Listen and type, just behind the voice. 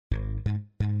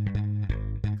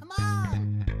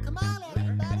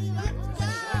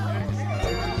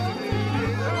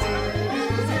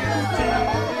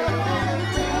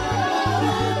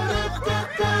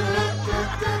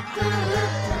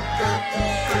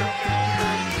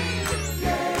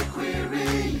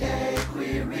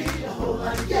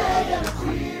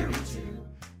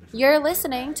You're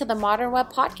listening to the Modern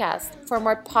Web Podcast. For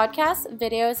more podcasts,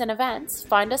 videos, and events,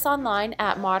 find us online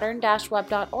at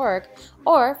modern-web.org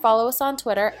or follow us on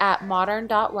Twitter at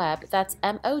modern.web. That's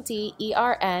MODERNDOTWEB.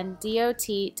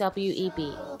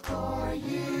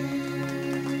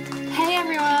 Hey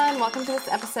everyone, welcome to this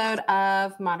episode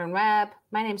of Modern Web.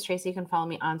 My name's Tracy. You can follow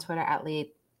me on Twitter at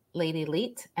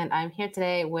LadyLeet, and I'm here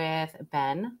today with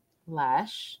Ben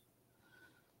Lesh.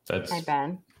 Hi,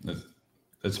 Ben.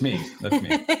 That's me. That's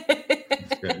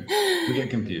good. We get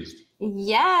confused.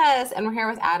 Yes, and we're here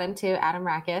with Adam too, Adam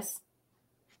Rackis.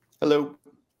 Hello.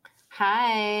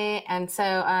 Hi. And so,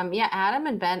 Adam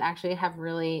and Ben actually have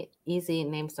really easy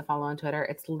names to follow on Twitter.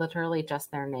 It's literally just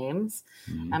their names.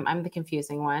 Mm-hmm. I'm the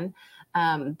confusing one.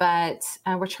 But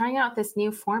we're trying out this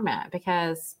new format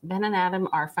because Ben and Adam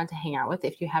are fun to hang out with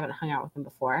if you haven't hung out with them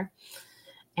before.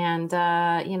 And,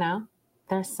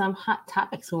 there's some hot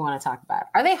topics we want to talk about.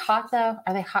 Are they hot, though?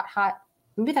 Are they hot?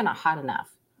 Maybe they're not hot enough.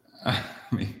 I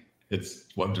mean, it's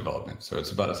web development, so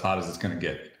it's about as hot as it's going to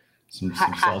get. Some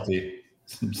salty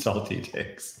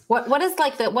takes. What is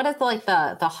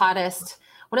the hottest?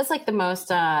 What is like the most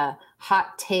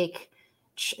hot take?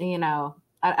 I don't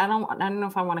know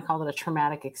if I want to call it a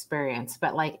traumatic experience,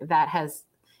 but like that has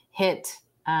hit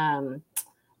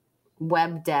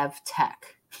web dev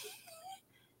tech.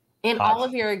 In hot. All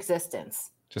of your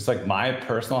existence. Just like my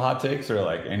personal hot takes or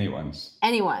like anyone's?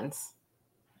 Anyone's.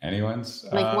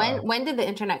 Like when did the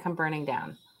internet come burning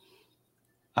down?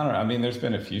 I don't know. I mean, there's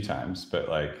been a few times, but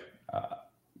like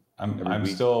I'm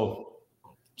still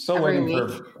waiting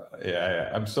for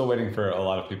I'm still waiting for a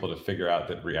lot of people to figure out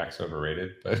that React's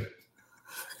overrated, but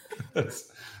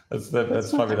that's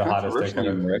probably the hottest take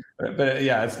of it. But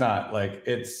yeah, it's not like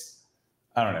it's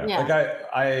I don't know. Yeah. Like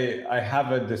I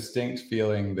have a distinct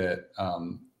feeling that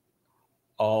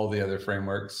all the other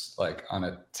frameworks, like on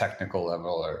a technical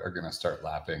level, are going to start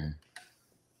lapping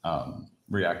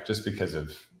React just because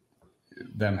of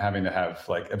them having to have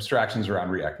like abstractions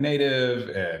around React Native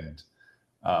and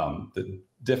the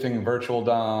diffing virtual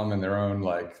DOM and their own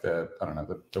like the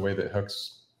way that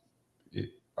hooks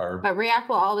are. But React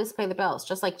will always pay the bills,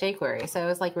 just like jQuery. So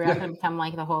it's like React can become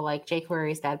like the whole like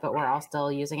jQuery is dead, but we're all still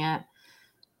using it.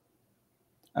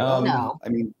 No. I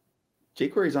mean,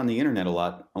 jQuery is on the internet a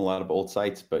lot of old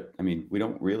sites, but I mean, we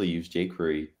don't really use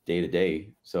jQuery day to day.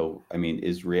 So, I mean,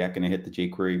 is React going to hit the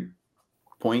jQuery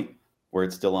point where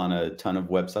it's still on a ton of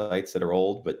websites that are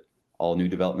old, but all new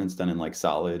developments done in like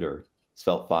Solid or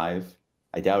Svelte 5?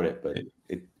 I doubt it, but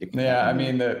it yeah, I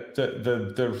mean,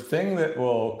 the thing that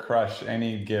will crush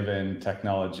any given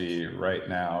technology right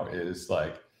now is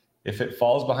like, if it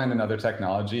falls behind another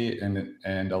technology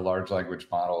and a large language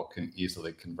model can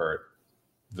easily convert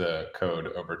the code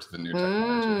over to the new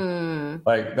technology.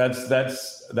 Like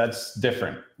that's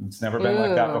different. It's never been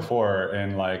like that before.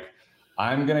 And like,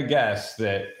 I'm going to guess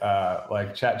that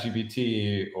like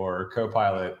ChatGPT or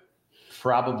Copilot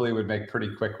probably would make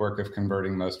pretty quick work of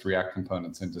converting most React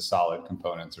components into solid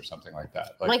components or something like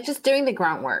that. Like just doing the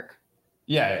grunt work.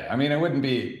 Yeah. I mean, it wouldn't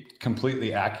be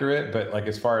completely accurate, but like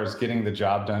as far as getting the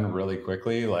job done really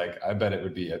quickly, like I bet it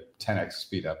would be a 10x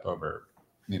speed up over,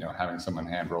 having someone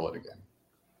hand roll it again.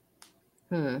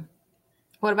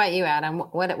 What about you, Adam?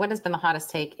 What has been the hottest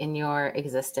take in your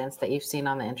existence that you've seen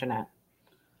on the internet,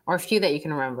 or a few that you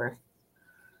can remember?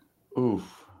 Oof,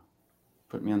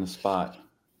 put me on the spot.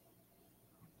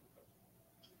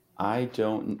 I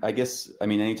guess,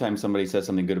 anytime somebody says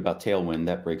something good about Tailwind,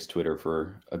 that breaks Twitter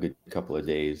for a good couple of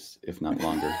days, if not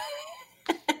longer.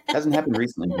 Hasn't happened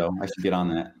recently, though. I should get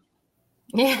on that.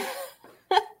 Yeah.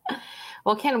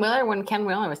 Well, when Ken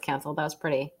Wheeler was canceled, that was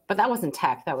pretty. But that wasn't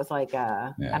tech. That was like,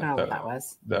 I don't know what that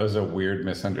was. That was a weird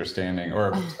misunderstanding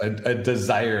or a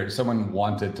desire. Someone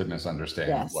wanted to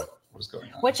misunderstand what was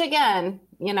going on. Which, again,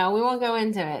 we won't go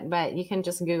into it, but you can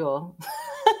just Google.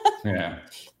 Yeah.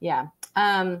 Yeah.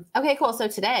 Okay, cool. So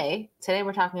today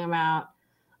we're talking about,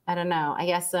 I don't know, I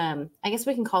guess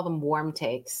we can call them warm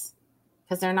takes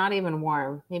because they're not even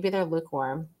warm. Maybe they're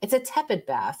lukewarm. It's a tepid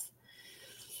bath.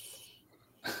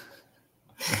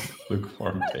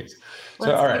 Lukewarm takes.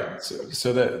 So, all right.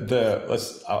 So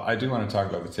I do want to talk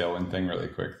about the Tailwind thing really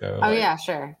quick though. Oh yeah,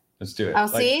 sure. Let's do it. Oh,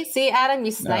 see, Adam,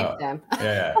 you sniped them.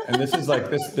 Yeah. And this is like,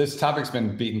 this topic's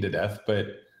been beaten to death, but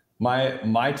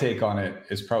my take on it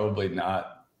is probably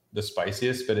not the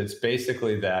spiciest, but it's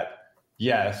basically that,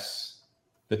 yes,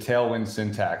 the Tailwind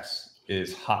syntax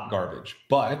is hot garbage,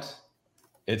 but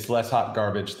it's less hot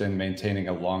garbage than maintaining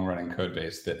a long running code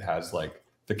base that has like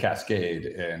the cascade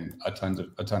and a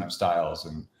ton of styles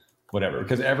and whatever.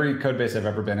 Because every code base I've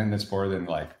ever been in that's more than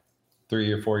like 3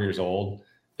 or 4 years old,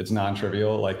 it's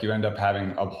non-trivial. Like you end up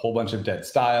having a whole bunch of dead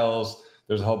styles.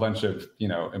 there's a whole bunch of,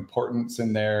 importance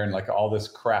in there and like all this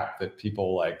crap that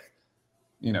people like,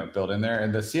 build in there.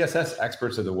 And the CSS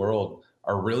experts of the world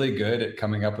are really good at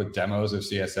coming up with demos of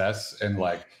CSS and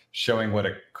like showing what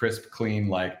a crisp, clean,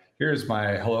 like, here's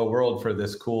my hello world for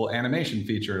this cool animation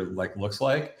feature like looks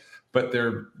like. But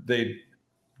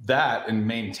that and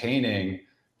maintaining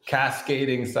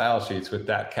cascading style sheets with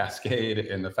that cascade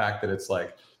and the fact that it's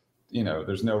like,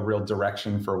 there's no real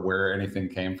direction for where anything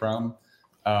came from.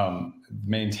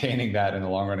 Maintaining that in the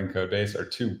long running code base are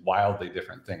two wildly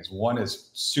different things. One is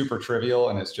super trivial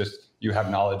and it's just, you have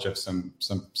knowledge of some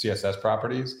CSS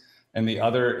properties. And the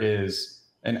other is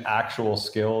an actual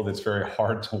skill that's very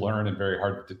hard to learn and very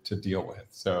hard to deal with.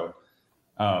 So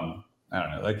I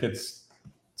don't know, like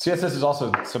CSS is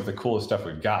also some of the coolest stuff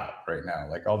we've got right now.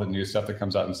 Like all the new stuff that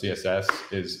comes out in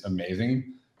CSS is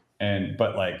amazing.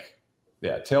 But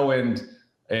Tailwind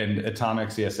and Atomic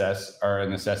CSS are a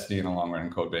necessity in a long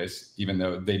running code base, even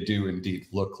though they do indeed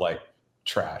look like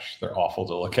trash. They're awful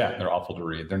to look at. They're awful to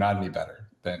read. They're not any better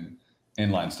than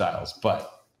inline styles,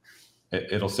 but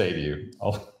it'll save you a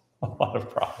lot of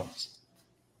problems.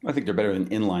 I think they're better than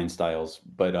inline styles,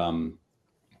 but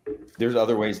there's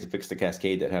other ways to fix the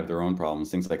cascade that have their own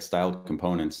problems. Things like styled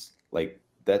components, like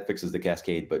that fixes the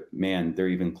cascade, but man, they're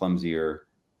even clumsier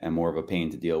and more of a pain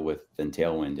to deal with than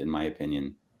Tailwind, in my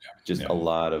opinion. A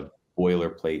lot of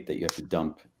boilerplate that you have to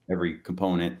dump. Every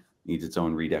component needs its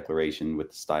own redeclaration with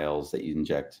the styles that you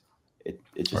inject. It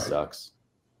just sucks.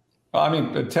 Well, I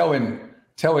mean, but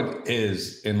Tailwind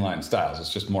is inline styles.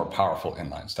 It's just more powerful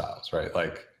inline styles, right?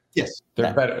 Like, yes,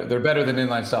 they're better. They're better than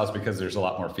inline styles because there's a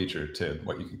lot more features to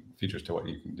what you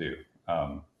can do.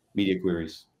 Media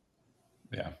queries.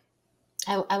 Yeah.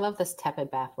 I love this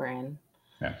tepid bath we're in.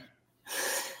 Yeah.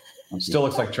 Still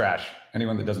looks like trash.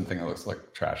 Anyone that doesn't think it looks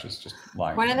like trash is just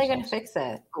lying. When are they going to fix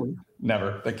it?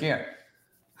 Never. They can't.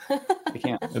 They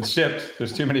can't. It's shipped.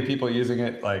 There's too many people using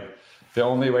it. Like the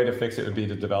only way to fix it would be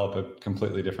to develop a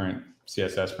completely different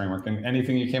CSS framework, and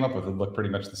anything you came up with would look pretty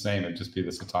much the same. It'd just be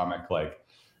this Atomic, like,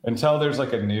 until there's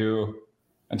like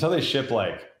until they ship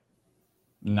like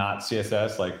not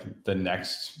CSS, like the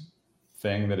next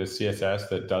thing that is CSS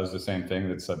that does the same thing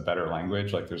that's a better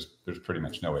language, like there's pretty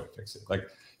much no way to fix it. Like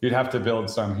you'd have to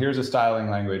build here's a styling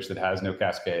language that has no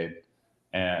cascade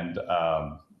and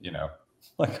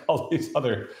like all these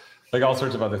other, like all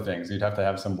sorts of other things. You'd have to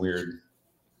have some weird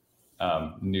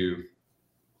new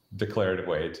declarative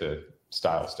way to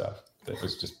style stuff that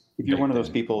was just if you're one of those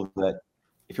people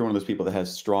that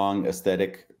has strong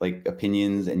aesthetic like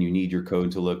opinions and you need your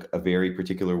code to look a very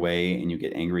particular way and you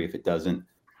get angry if it doesn't,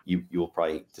 you will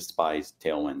probably despise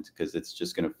Tailwind because it's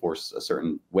just going to force a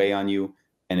certain way on you,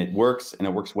 and it works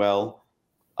well,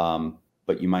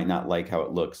 but you might not like how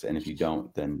it looks, and if you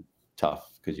don't, then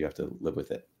tough because you have to live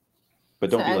with it.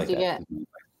 But don't be like that.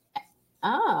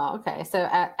 Oh, okay. So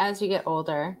as you get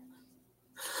older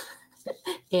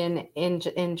in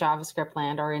JavaScript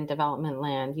land or in development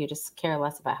land, you just care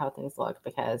less about how things look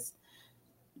because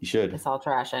you should. It's all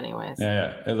trash anyways.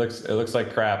 Yeah. It looks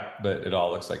like crap, but it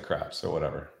all looks like crap. So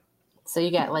whatever. So you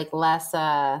get like less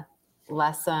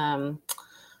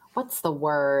what's the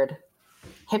word?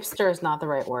 Hipster is not the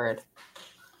right word.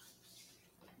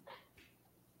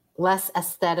 Less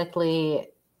aesthetically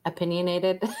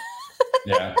opinionated.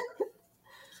 Yeah.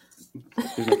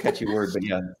 There's no catchy word, but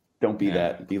yeah, don't be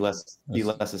that. Be less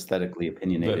aesthetically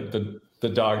opinionated. The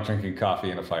dog drinking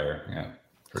coffee in a fire. Yeah,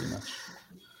 pretty much.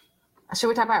 Should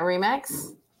we talk about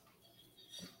Remix?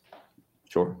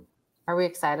 Sure. Are we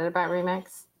excited about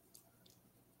Remix?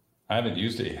 I haven't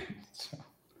used it yet. So.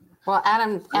 Well,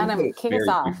 Adam, kick us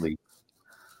off. Briefly.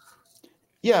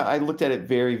 Yeah, I looked at it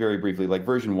very, very briefly. Like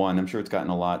version 1, I'm sure it's gotten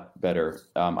a lot better.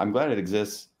 I'm glad it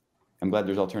exists. I'm glad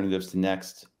there's alternatives to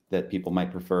Next that people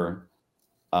might prefer.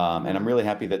 And I'm really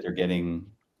happy that they're getting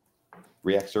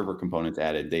React server components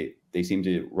added. They seem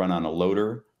to run on a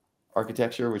loader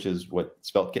architecture, which is what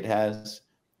SvelteKit has.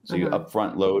 So you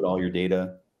upfront load all your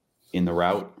data in the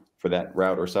route for that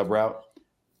route or subroute,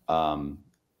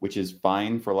 which is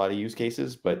fine for a lot of use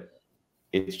cases, but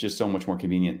it's just so much more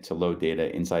convenient to load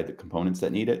data inside the components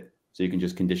that need it. So you can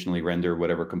just conditionally render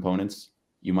whatever components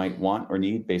you might want or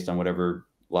need based on whatever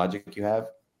logic you have.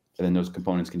 And then those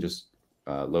components can just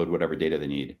load whatever data they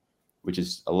need, which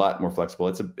is a lot more flexible.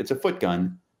 It's a foot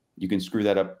gun. You can screw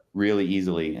that up really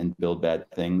easily and build bad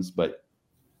things, but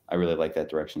I really like that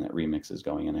direction that Remix is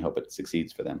going, and I hope it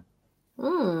succeeds for them.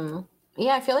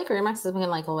 Yeah, I feel like Remix has been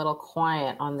like a little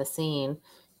quiet on the scene,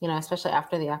 especially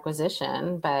after the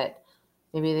acquisition, but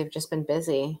maybe they've just been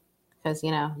busy because,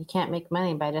 you can't make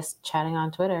money by just chatting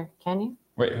on Twitter, can you?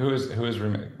 Wait, who is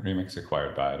Remix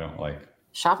acquired by? I don't like...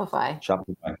 Shopify.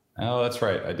 Oh, that's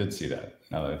right. I did see that.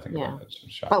 Now that I think Yeah. about it,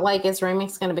 it's But like, is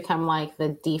Remix going to become like the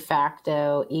de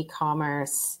facto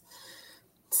e-commerce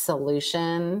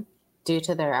solution due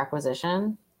to their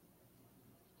acquisition?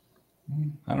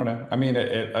 I don't know. I mean,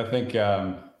 I think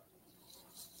the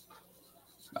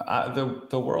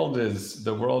world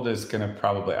is going to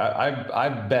probably.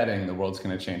 I'm betting the world's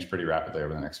going to change pretty rapidly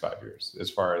over the next 5 years, as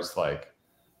far as like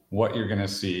what you're going to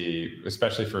see,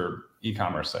 especially for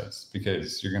e-commerce sites,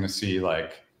 because you're going to see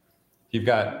like you've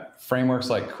got frameworks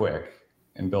like Quick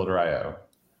and Builder.io,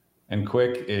 and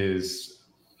Quick is,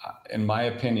 in my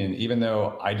opinion, even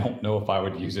though I don't know if I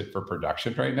would use it for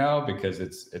production right now because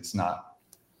it's not.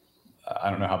 I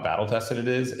don't know how battle tested it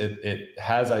is. It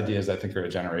has ideas I think are a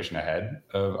generation ahead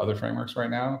of other frameworks right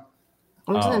now.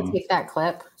 I'm just going to take that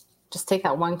clip. Just take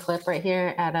that one clip right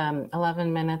here at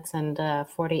 11 minutes and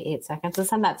 48 seconds and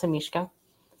send that to Mishka.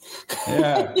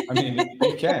 Yeah, I mean,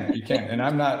 you can, and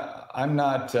I'm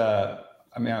not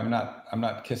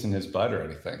kissing his butt or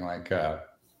anything. Like,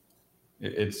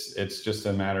 it's just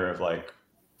a matter of like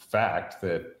fact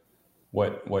that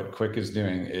what Quick is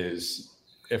doing is.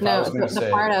 If I was going to say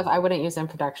the part of I wouldn't use in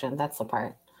production, that's the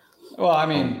part. Well, I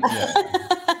mean, yeah,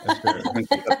 that's fair.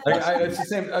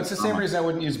 It's the same reason I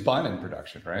wouldn't use Bun in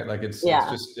production, right? Like it's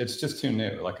just too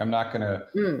new. Like I'm not gonna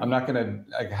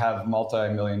like have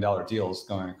multi-million-dollar deals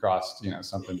going across,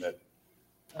 something that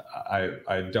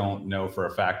I don't know for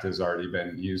a fact has already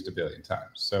been used a billion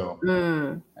times. So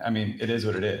I mean, it is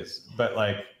what it is. But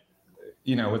like,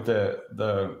 with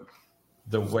the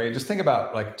way, just think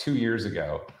about like 2 years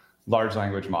ago. Large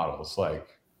language models,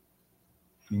 like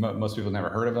most people never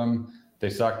heard of them. They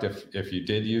sucked if you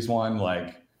did use one.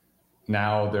 Like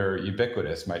now they're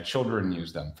ubiquitous. My children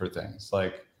use them for things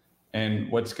like,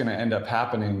 and what's going to end up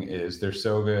happening is they're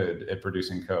so good at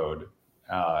producing code.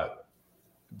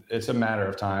 It's a matter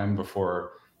of time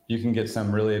before you can get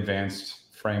some really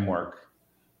advanced framework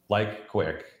like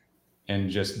Quick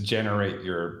and just generate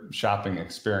your shopping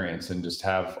experience and just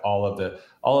have all of the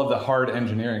hard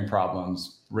engineering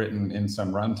problems written in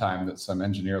some runtime that some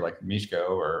engineer like Mishko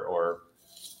or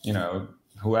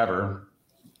whoever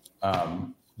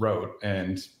wrote,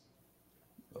 and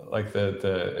like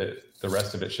the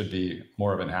rest of it should be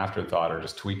more of an afterthought or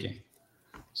just tweaking.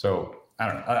 So I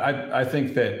don't know. I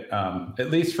think that at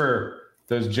least for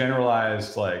those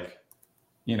generalized like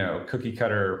cookie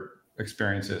cutter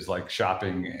experiences like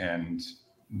shopping and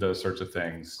those sorts of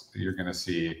things, you're going to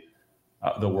see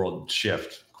the world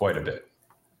shift quite a bit.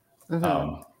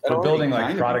 Mm-hmm. For building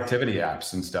like productivity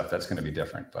apps and stuff, that's going to be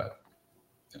different. But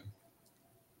yeah.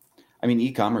 I mean,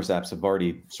 e-commerce apps have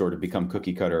already sort of become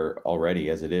cookie cutter already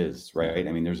as it is, right?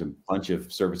 I mean, there's a bunch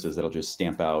of services that'll just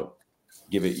stamp out,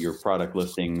 give it your product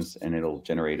listings, and it'll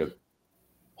generate a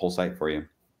whole site for you.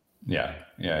 Yeah.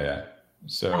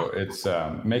 So it's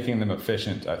making them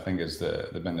efficient, I think, is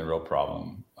been the real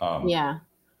problem. Yeah.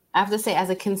 I have to say, as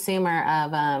a consumer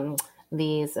of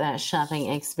these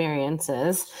shopping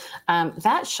experiences,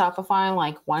 that Shopify,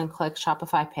 like one-click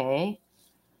Shopify Pay,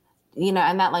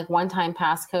 and that like one-time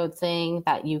passcode thing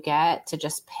that you get to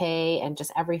just pay and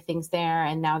just everything's there.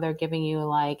 And now they're giving you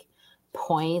like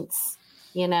points,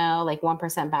 like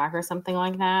 1% back or something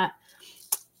like that.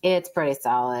 It's pretty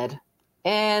solid.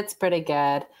 It's pretty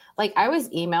good. Like I was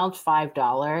emailed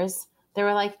 $5. They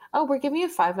were like, oh, we're giving you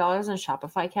 $5 in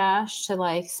Shopify cash to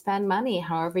like spend money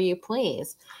however you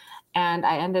please. And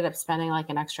I ended up spending like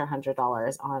an extra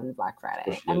 $100 on Black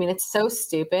Friday. I mean, it's so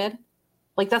stupid.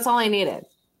 Like that's all I needed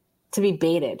to be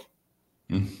baited.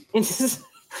 It's just,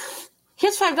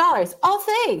 here's $5.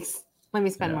 Oh, thanks. Let me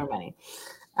spend more money.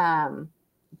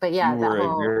 But yeah,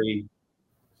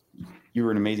 you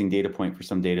were an amazing data point for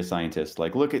some data scientists.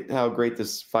 Like, look at how great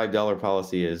this $5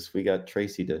 policy is. We got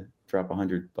Tracy to drop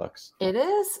 $100. It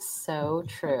is so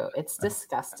true. It's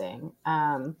disgusting.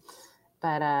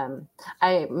 But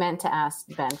I meant to ask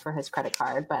Ben for his credit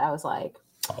card, but I was like,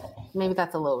 maybe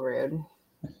that's a little rude.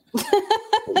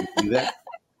 Do that?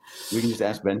 We can just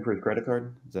ask Ben for his credit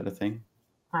card. Is that a thing?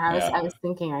 I was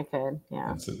thinking I could.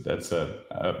 Yeah. That's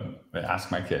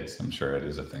ask my kids. I'm sure it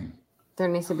is a thing. There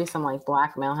needs to be some like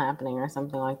blackmail happening or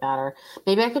something like that. Or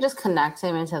maybe I could just connect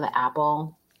him into the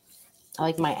Apple,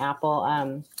 like my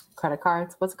Apple credit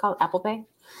cards. What's it called? Apple Pay?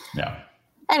 Yeah.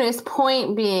 Anyways,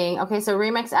 point being, okay, so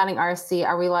Remix adding RC,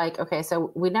 are we like, okay,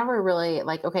 so we never really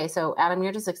like, okay, so Adam,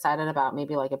 you're just excited about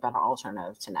maybe like a better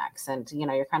alternative to Next. And,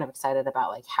 you're kind of excited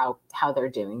about like how they're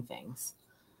doing things.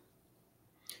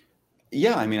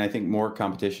 Yeah, I mean, I think more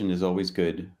competition is always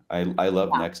good. I love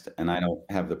Next, and I don't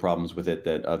have the problems with it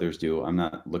that others do. I'm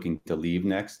not looking to leave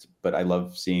Next, but I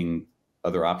love seeing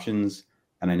other options.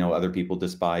 And I know other people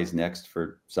despise Next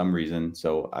for some reason.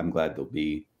 So I'm glad there'll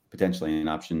be potentially an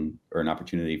option or an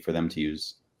opportunity for them to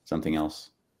use something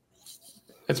else.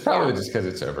 It's probably just because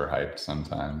it's overhyped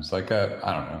sometimes. Like, I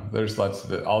don't know. There's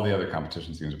all the other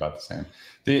competition seems about the same.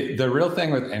 The real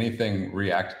thing with anything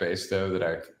React based though that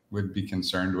I would be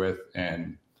concerned with,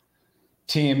 and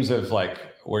teams of like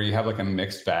where you have like a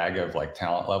mixed bag of like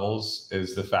talent levels,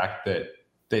 is the fact that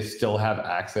they still have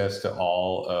access to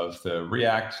all of the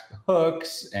React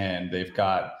hooks, and they've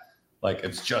got like,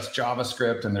 it's just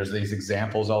JavaScript, and there's these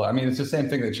examples I mean, it's the same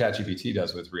thing that ChatGPT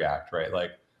does with React, right?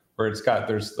 Like where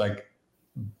there's like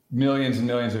millions and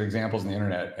millions of examples on the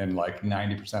internet, and like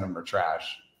 90% of them are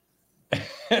trash.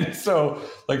 And so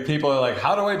like people are like,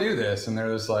 how do I do this? And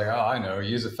they're just like, oh, I know,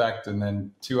 use effect, and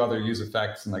then 2 other use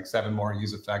effects, and like 7 more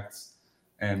use effects.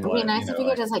 And it'd be nice if you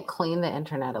could just like clean the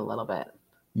internet a little bit.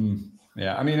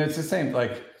 Yeah, I mean, it's the same.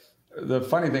 Like the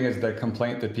funny thing is the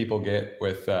complaint that people get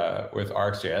with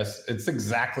Rackis, it's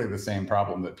exactly the same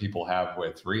problem that people have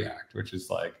with React, which is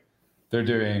like they're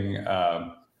doing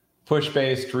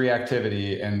push-based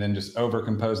reactivity and then just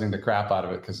overcomposing the crap out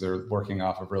of it because they're working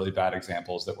off of really bad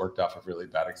examples that worked off of really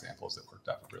bad examples that worked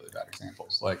off of really bad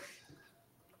examples. Like,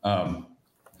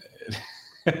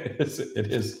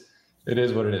 it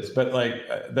is what it is. But like,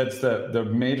 that's the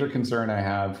major concern I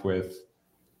have with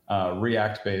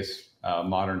React-based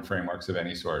modern frameworks of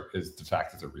any sort, is the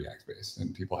fact that they're React-based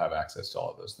and people have access to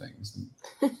all of those things.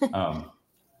 And,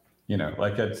 you know,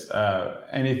 like it's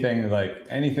anything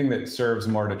that serves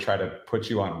more to try to put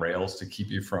you on rails to keep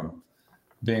you from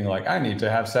being like, I need to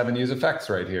have 7 use effects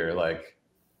right here. Like,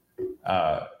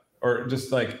 or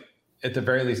just like at the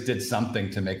very least did something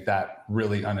to make that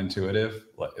really unintuitive.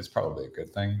 It's probably a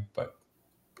good thing, but.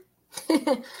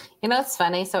 You know, it's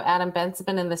funny. So Adam, Ben's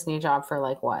been in this new job for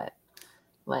like what?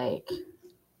 Like a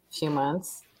few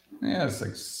months? Yeah, it's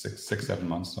like 6, 7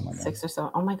 months, something like that. 6 or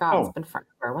so. Oh my God, It's been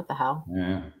forever. What the hell?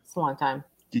 Yeah. It's a long time.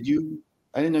 I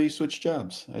didn't know you switched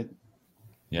jobs.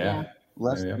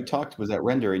 Last we talked was at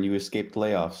Render, and you escaped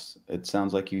layoffs. It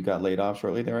sounds like you got laid off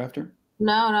shortly thereafter.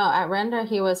 No. At Render,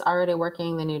 he was already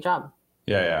working the new job.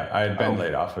 Yeah. I had been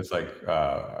laid off. It's like,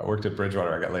 I worked at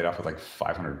Bridgewater. I got laid off with like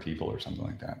 500 people or something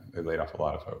like that. They laid off a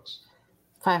lot of folks.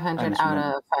 500 out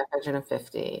of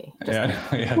 550. Yeah.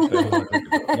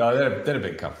 No, they're a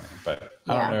big company, but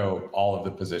I don't know all of the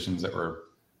positions that were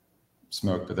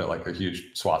smoked, but that like a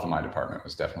huge swath of my department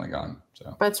was definitely gone.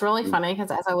 So, but it's really funny because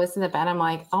as I listen to Ben, I'm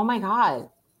like, oh my God,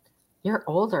 you're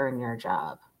older in your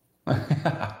job.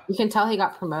 You can tell he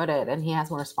got promoted and he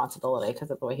has more responsibility because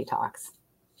of the way he talks.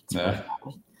 Really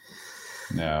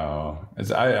no,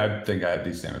 I think I had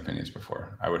these same opinions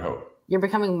before. I would hope. You're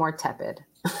becoming more tepid.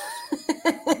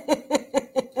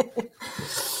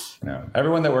 No,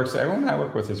 everyone I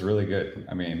work with is really good.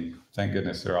 I mean, thank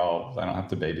goodness I don't have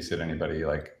to babysit anybody.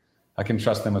 Like, I can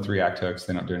trust them with React hooks.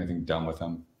 They don't do anything dumb with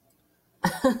them.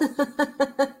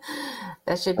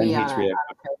 That should be on a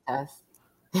protest.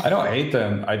 I don't hate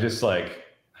them. I just like,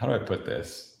 how do I put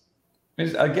this? I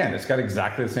mean, again, it's got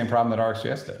exactly the same problem that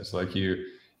RxJS does. Like you're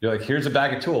like, here's a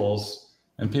bag of tools,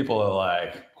 and people are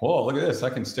like, whoa, look at this. I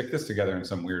can stick this together in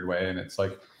some weird way. And it's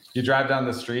like, you drive down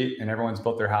the street and everyone's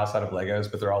built their house out of Legos,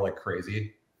 but they're all like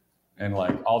crazy. And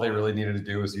like, all they really needed to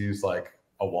do was use like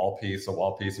a wall piece, and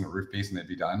a roof piece, and they'd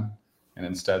be done. And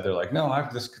instead they're like, no, I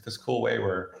have this cool way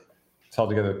where it's held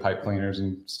together with pipe cleaners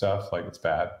and stuff. Like, it's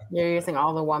bad. You're using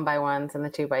all the 1x1s and the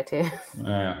 2x2s.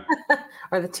 Yeah.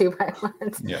 Or the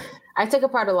 2x1s. Yeah. I took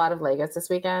apart a lot of Legos this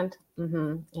weekend.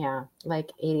 Yeah.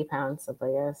 Like 80 pounds of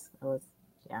Legos.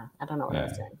 I don't know what I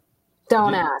was doing.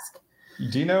 Don't ask.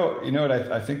 Do you know what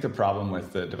I think the problem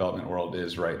with the development world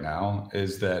is right now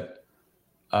is that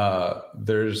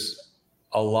there's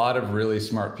a lot of really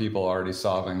smart people already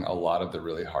solving a lot of the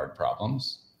really hard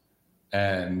problems.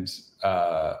 And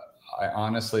I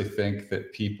honestly think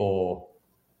that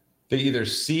they either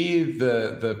see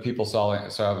the people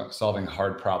solving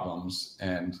hard problems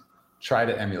and try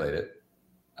to emulate it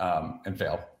and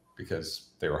fail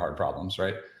because they were hard problems,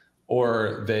 right?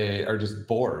 Or they are just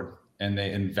bored and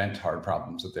they invent hard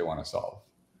problems that they want to solve,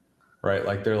 right?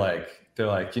 Like they're like,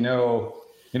 you know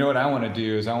what I want to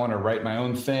do is I want to write my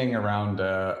own thing around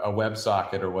a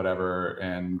WebSocket or whatever,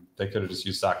 and they could have just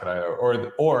used Socket.io,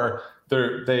 or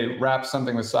they wrap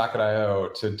something with Socket.io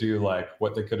to do like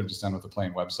what they could have just done with a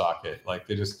plain WebSocket. Like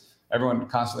everyone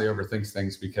constantly overthinks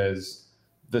things because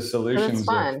the solutions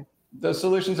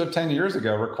of 10 years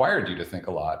ago required you to think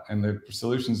a lot, and the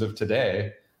solutions of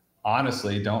today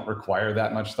honestly don't require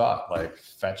that much thought. Like,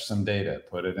 fetch some data,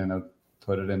 put it in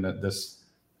this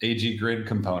AG grid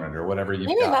component or whatever you've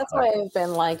got. Maybe that's why I've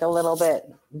been like a little bit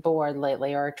bored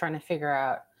lately, or trying to figure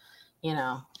out,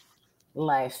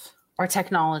 life or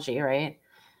technology, right?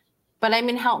 But I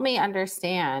mean, help me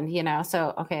understand,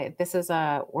 so, okay, this is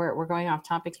we're going off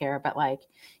topic here, but like,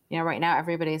 right now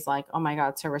everybody's like, oh my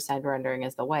God, server-side rendering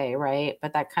is the way, right?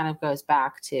 But that kind of goes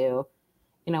back to,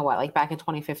 like back in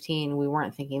 2015, we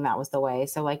weren't thinking that was the way.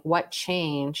 So like what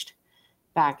changed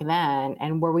back then?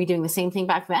 And were we doing the same thing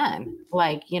back then?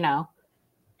 Like,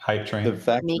 Hype train. The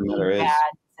fact of the making matter is, bad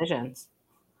decisions.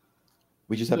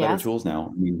 we just have better tools now.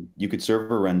 I mean, you could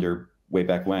server render way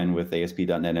back when with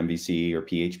ASP.NET MVC or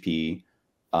PHP.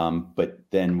 But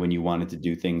then when you wanted to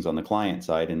do things on the client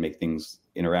side and make things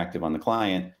interactive on the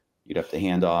client, you'd have to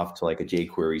hand off to like a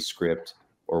jQuery script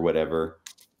or whatever.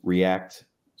 React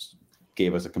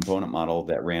gave us a component model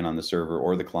that ran on the server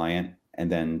or the client.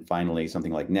 And then finally,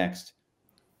 something like Next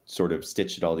sort of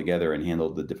stitched it all together and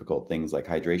handled the difficult things like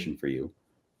hydration for you.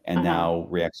 And now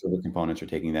React Server components are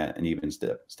taking that an even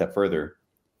step further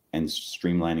and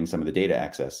streamlining some of the data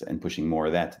access and pushing more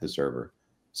of that to the server.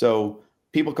 So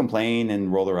people complain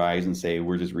and roll their eyes and say,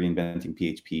 we're just reinventing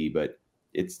PHP, but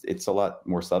it's a lot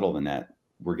more subtle than that.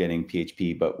 We're getting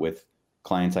PHP, but with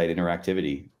client-side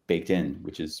interactivity baked in,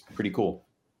 which is pretty cool.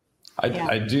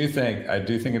 I do think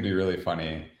it'd be really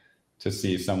funny to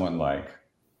see someone like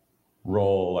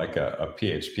roll like a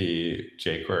PHP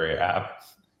jQuery app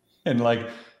and like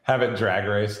have it drag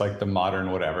race like the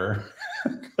modern whatever.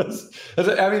 Because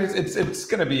I mean, it's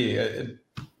going to be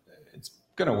it's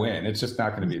going to win. It's just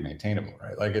not going to be maintainable,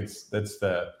 right? Like that's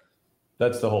the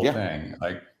whole thing.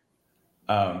 Like,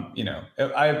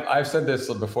 I've said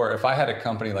this before. If I had a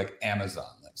company like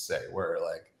Amazon, let's say, where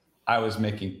like I was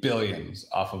making billions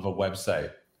off of a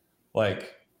website,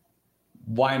 like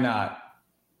why not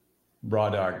raw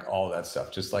dog all that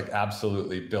stuff? Just like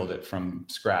absolutely build it from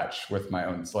scratch with my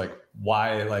own. It's like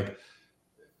why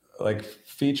like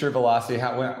feature velocity.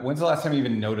 When's the last time you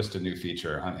even noticed a new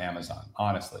feature on Amazon?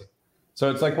 Honestly.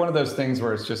 So it's like one of those things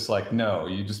where it's just like, no,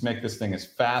 you just make this thing as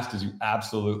fast as you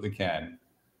absolutely can.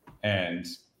 And,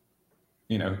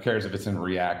 who cares if it's in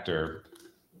React or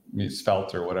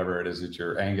Svelte or whatever it is that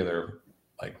you're Angular,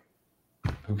 like,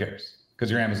 who cares?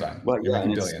 Because you're Amazon. Well, you're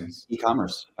making billions.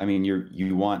 E-commerce. I mean,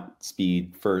 you want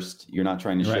speed first. You're not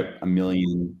trying to ship a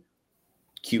million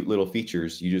cute little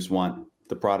features. You just want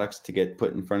the products to get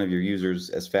put in front of your users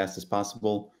as fast as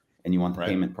possible, and you want the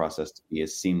payment process to be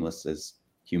as seamless as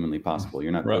humanly possible.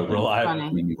 You're not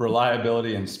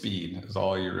reliability and speed is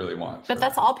all you really want. But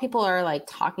that's all people are like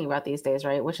talking about these days,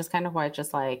 right? Which is kind of why it's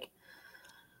just like,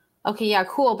 okay, yeah,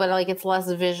 cool, but like it's less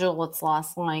visual. It's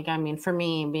less like, I mean, for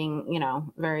me being,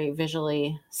 very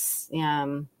visually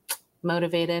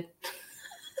motivated,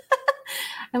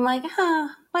 I'm like,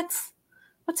 what's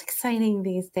exciting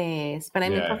these days? But I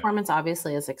mean, performance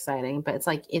obviously is exciting, but it's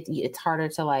like it's harder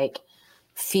to like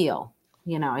feel,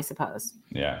 I suppose.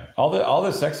 Yeah, all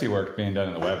the sexy work being done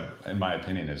in the web, in my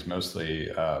opinion, is mostly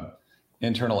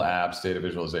internal apps, data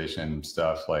visualization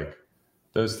stuff. Like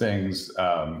those things,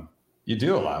 you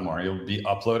do a lot more. You'll be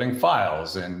uploading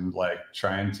files and like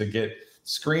trying to get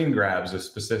screen grabs of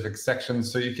specific sections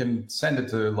so you can send it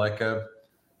to like a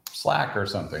Slack or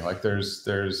something. Like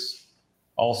there's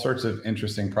all sorts of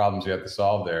interesting problems you have to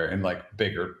solve there in like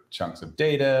bigger chunks of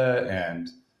data. And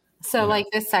so like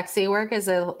this sexy work is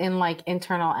in like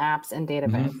internal apps and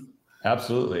database. Mm-hmm.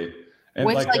 Absolutely. And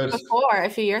which like before, a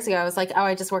few years ago, I was like, oh,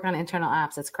 I just work on internal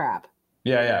apps. It's crap.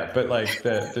 Yeah. But like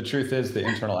the truth is the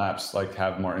internal apps like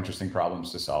have more interesting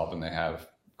problems to solve, and they have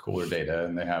cooler data,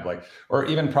 and they have like, or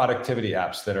even productivity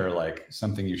apps that are like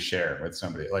something you share with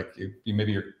somebody. Like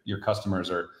maybe your customers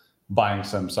are buying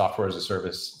some software as a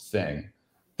service thing.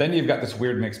 Then you've got this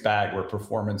weird mixed bag where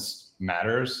performance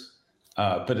matters,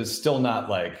 but it's still not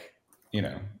like,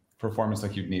 performance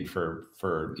like you'd need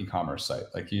for e-commerce site.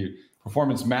 Like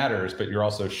performance matters, but you're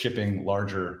also shipping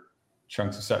larger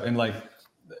chunks of stuff. And like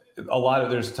a lot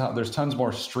of, there's tons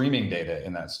more streaming data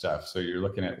in that stuff. So you're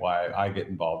looking at why I get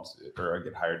involved or I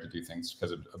get hired to do things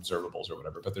because of observables or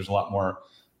whatever, but there's a lot more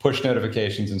push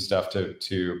notifications and stuff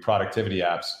to productivity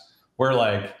apps, where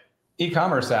like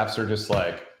e-commerce apps are just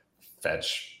like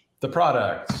fetch the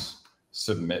products,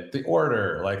 submit the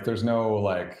order. Like there's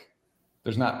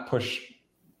not push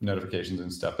notifications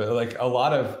and stuff, but like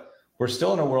we're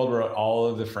still in a world where all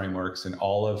of the frameworks and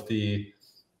all of the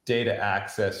data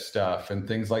access stuff and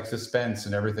things like suspense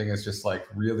and everything is just like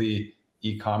really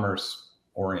e-commerce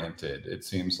oriented. It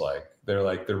seems like they're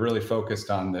really focused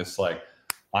on this, like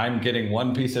I'm getting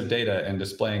one piece of data and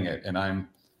displaying it, and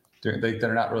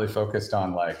they're not really focused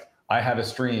on like, I have a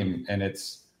stream and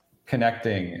it's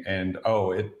connecting and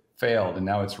it failed and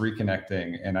now it's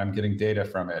reconnecting and I'm getting data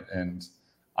from it and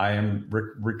I am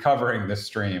recovering this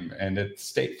stream and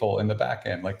it's stateful in the back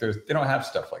end. Like they don't have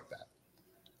stuff like that.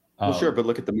 Well, sure, but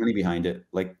look at the money behind it.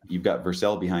 Like you've got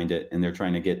Vercel behind it, and they're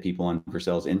trying to get people on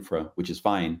Vercel's infra, which is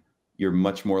fine. You're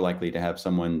much more likely to have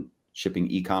someone shipping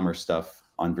e-commerce stuff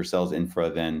on Vercel's infra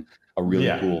than a really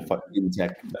cool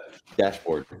fintech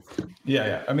dashboard.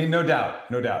 Yeah. I mean, no doubt.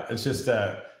 It's just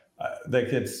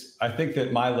like I think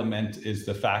that my lament is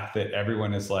the fact that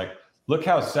everyone is like, look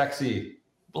how sexy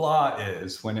blah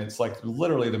is, when it's like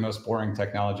literally the most boring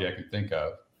technology I can think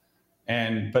of.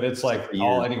 But it's like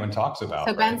all anyone talks about.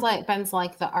 So Ben's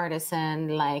like the artisan,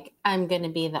 like, I'm going to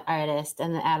be the artist.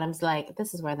 And then Adam's like,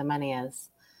 this is where the money is.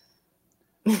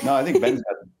 No, I think Ben's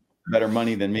got better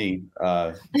money than me.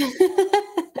 We're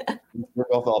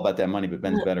both all about that money, but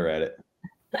Ben's better at it.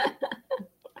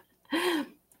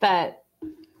 But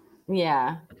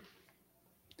yeah.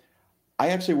 I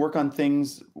actually work on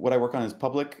things. What I work on is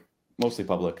public, mostly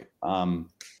public.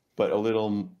 But a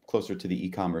little closer to the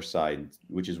e-commerce side,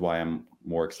 which is why I'm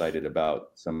more excited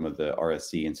about some of the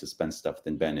RSC and suspense stuff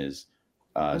than Ben is.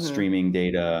 Streaming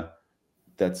data,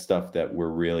 that's stuff that we're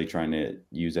really trying to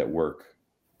use at work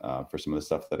for some of the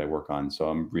stuff that I work on. So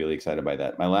I'm really excited by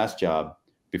that. My last job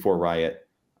before Riot,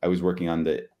 I was working on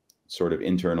the sort of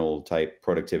internal type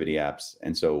productivity apps.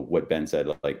 And so what Ben said,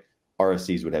 like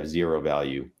RSCs would have zero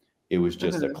value. It was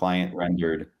just a client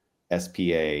rendered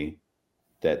SPA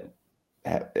that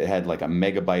had like a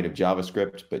megabyte of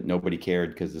JavaScript, but nobody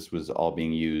cared because this was all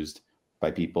being used by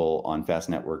people on fast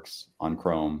networks on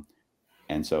Chrome.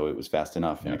 And so it was fast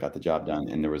enough and it got the job done.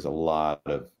 And there was a lot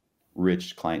of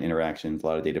rich client interactions, a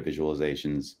lot of data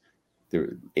visualizations,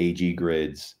 the AG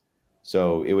grids.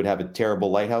 So it would have a terrible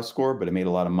Lighthouse score, but it made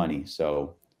a lot of money.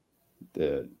 So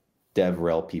the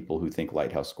DevRel people who think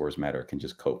Lighthouse scores matter can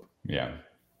just cope. Yeah.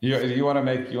 You want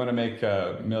to make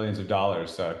millions of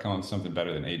dollars, come on something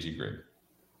better than AG Grid.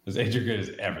 Because AG Grid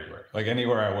is everywhere. Like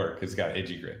anywhere I work, it's got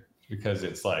AG Grid because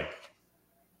it's like,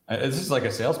 this is like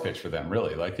a sales pitch for them,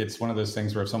 really. Like it's one of those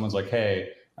things where if someone's like, hey,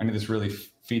 I need this really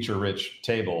feature-rich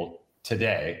table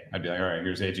today, I'd be like, all right,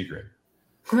 here's AG Grid.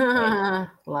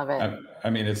 Love it. I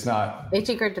mean, it's not.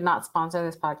 AG Grid did not sponsor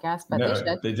this podcast, but no, they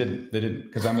should. They didn't,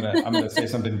 because I'm gonna say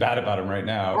something bad about them right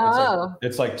now.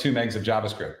 It's like 2 megs of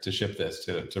JavaScript to ship this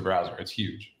to browser. It's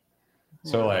huge.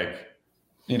 Yeah. So like,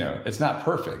 it's not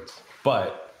perfect,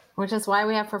 but which is why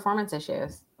we have performance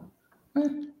issues.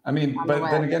 I mean,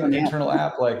 but then again, an internal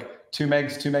app like 2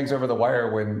 megs over the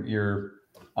wire when you're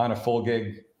on a full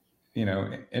gig,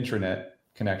 intranet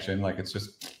connection, like it's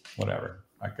just whatever.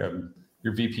 Like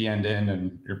you're VPN'd in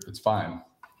and it's fine.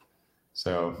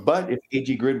 So, but if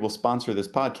AG Grid will sponsor this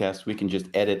podcast, we can just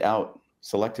edit out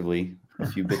selectively a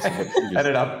few bits of it.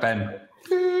 Edit up, Ben.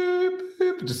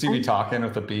 Just see me talking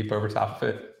with a beep over top of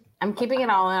it. I'm keeping it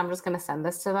all in. I'm just going to send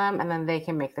this to them, and then they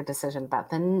can make the decision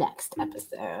about the next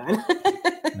episode.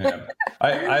 Yeah,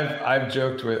 I've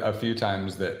joked with a few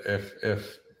times that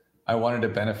if I wanted to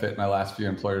benefit my last few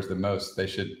employers the most, they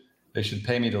should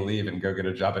pay me to leave and go get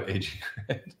a job at AG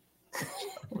Grid.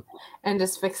 And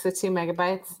just fix the 2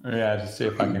 megabytes. Yeah, just see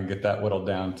if I can get that whittled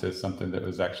down to something that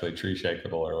was actually tree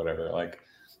shakeable or whatever. Like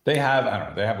they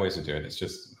have ways to do it. It's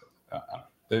just,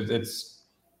 it's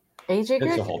AG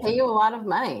Grid pay you a lot of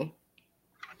money.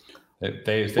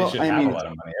 They should have a lot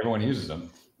of money. Everyone uses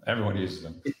them.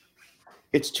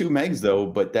 It's 2 megs though,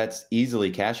 but that's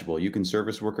easily cacheable. You can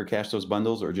service worker cache those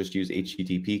bundles or just use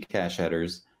HTTP cache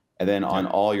headers. And then on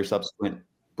all your subsequent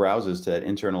browsers to that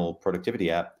internal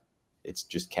productivity app, it's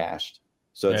just cached.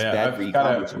 So it's bad for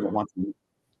e-commerce.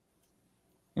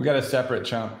 We've got a separate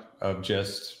chunk of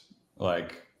just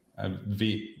like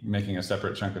making a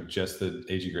separate chunk of just the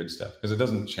AG Grid stuff because it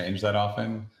doesn't change that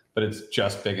often, but it's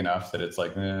just big enough that it's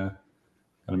like, gotta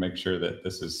make sure that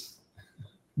this is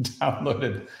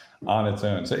downloaded on its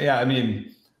own. So yeah, I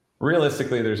mean,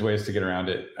 realistically, there's ways to get around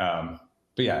it. But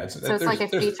yeah, it's like a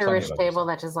feature-rich table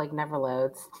that just like never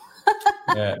loads.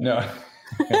 Yeah, no.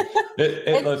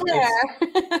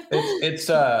 It's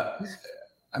I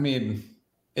mean,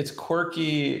 it's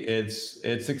quirky, it's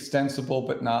extensible,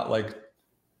 but not like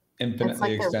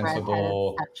infinitely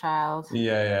extensible. Child.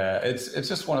 Yeah. It's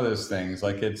just one of those things.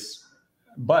 Like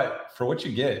but for what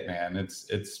you get, man,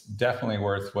 it's definitely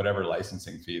worth whatever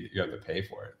licensing fee that you have to pay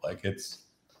for it. Like it's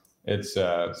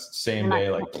same day.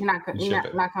 Like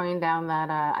you're not going down that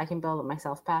I can build it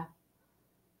myself path.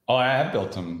 Oh, I have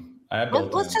built them.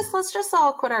 Let's just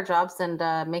all quit our jobs and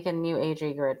make a new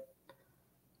AG Grid.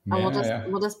 And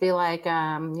we'll just be like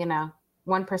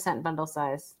 1% bundle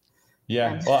size.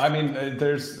 Yeah. Well, I mean,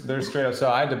 there's straight up. So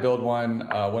I had to build one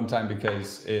time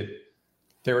because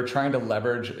they were trying to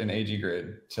leverage an AG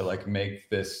Grid to like make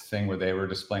this thing where they were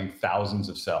displaying thousands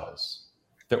of cells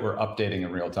that were updating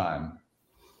in real time.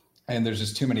 And there's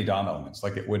just too many DOM elements.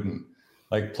 Like it wouldn't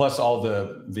like plus all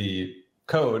the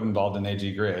code involved in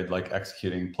AG Grid, like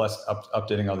executing plus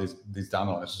updating all these DOM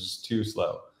elements is just too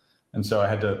slow. And so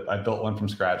I built one from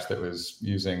scratch that was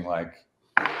using like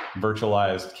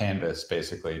virtualized canvas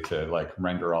basically to like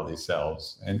render all these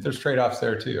cells. And there's trade-offs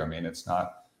there too. I mean, it's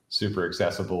not super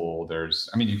accessible.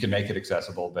 You can make it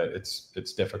accessible, but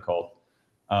it's difficult.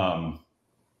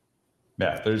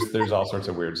 There's all sorts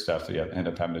of weird stuff that you end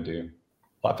up having to do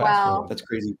a lot faster. Well, that's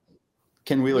crazy.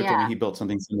 Ken Wheeler told me he built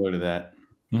something similar to that.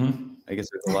 Mm-hmm. I guess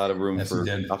there's a lot of room for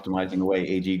optimizing away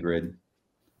AG Grid.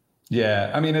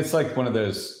 Yeah, I mean, it's like one of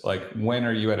those, like, when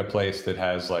are you at a place that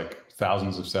has like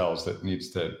thousands of cells that needs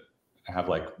to have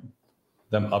like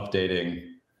them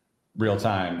updating real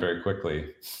time very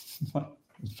quickly?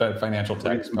 Financial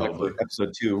text, probably.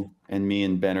 Episode 2, and me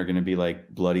and Ben are going to be like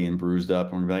bloody and bruised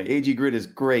up, and we're like, AG Grid is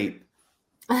great.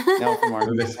 Now from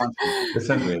our they send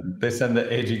the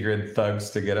AG Grid thugs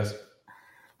to get us.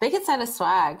 They could send us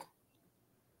swag.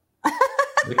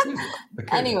 They could.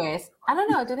 Anyways, I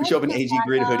don't know. Do they show up in AG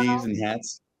Grid hoodies and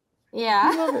hats?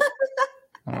 Yeah.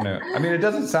 I don't know. I mean, it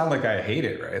doesn't sound like I hate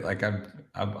it, right? Like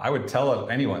I would tell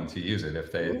anyone to use it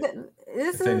if they.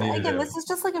 This is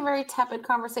just like a very tepid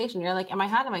conversation. You're like, am I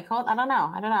hot? Am I cold? I don't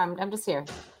know. I'm just here.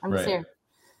 I'm just here.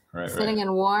 Right. Sitting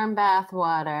in warm bath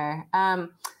water.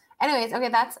 Anyways,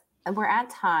 okay, we're at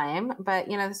time, but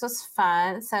this was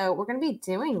fun. So we're going to be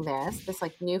doing this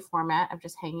like new format of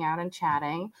just hanging out and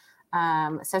chatting.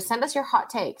 So send us your hot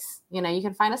takes. You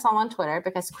can find us all on Twitter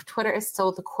because Twitter is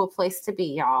still the cool place to be,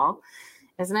 y'all.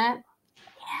 Isn't it?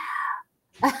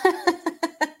 Yeah.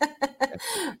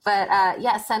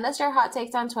 But send us your hot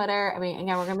takes on Twitter. I mean,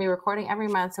 again, we're going to be recording every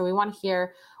month, so we want to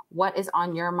hear what is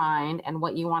on your mind and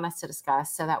what you want us to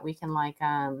discuss so that we can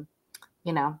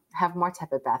have more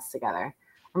tepid baths together.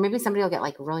 Or maybe somebody will get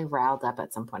like really riled up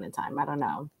at some point in time. I don't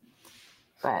know.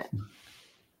 But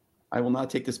I will not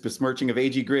take this besmirching of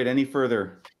AG Grid any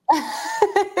further.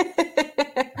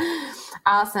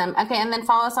 Awesome. Okay, and then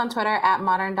follow us on Twitter at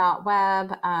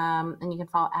modern.web. And you can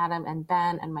follow Adam and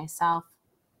Ben and myself.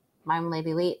 I'm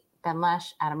Lady Leet, Ben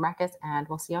Lesh, Adam Rackis, and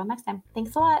we'll see you all next time.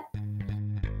 Thanks a lot.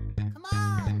 Come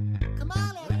on,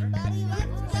 everybody, let's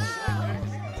go.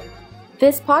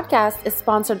 This podcast is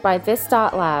sponsored by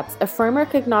This.Labs, a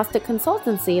framework-agnostic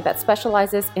consultancy that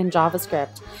specializes in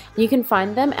JavaScript. You can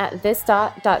find them at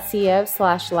this.co/labs.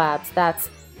 That's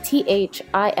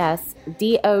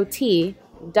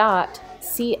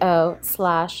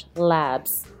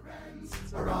THISDOT.co/labs.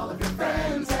 For all of your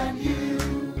friends and you.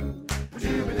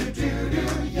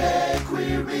 Yeah,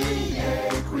 query.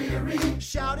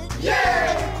 Shout it.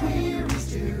 Yeah,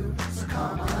 queries too. So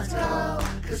come on, let's go.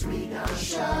 'Cause we got a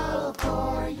show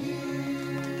for you.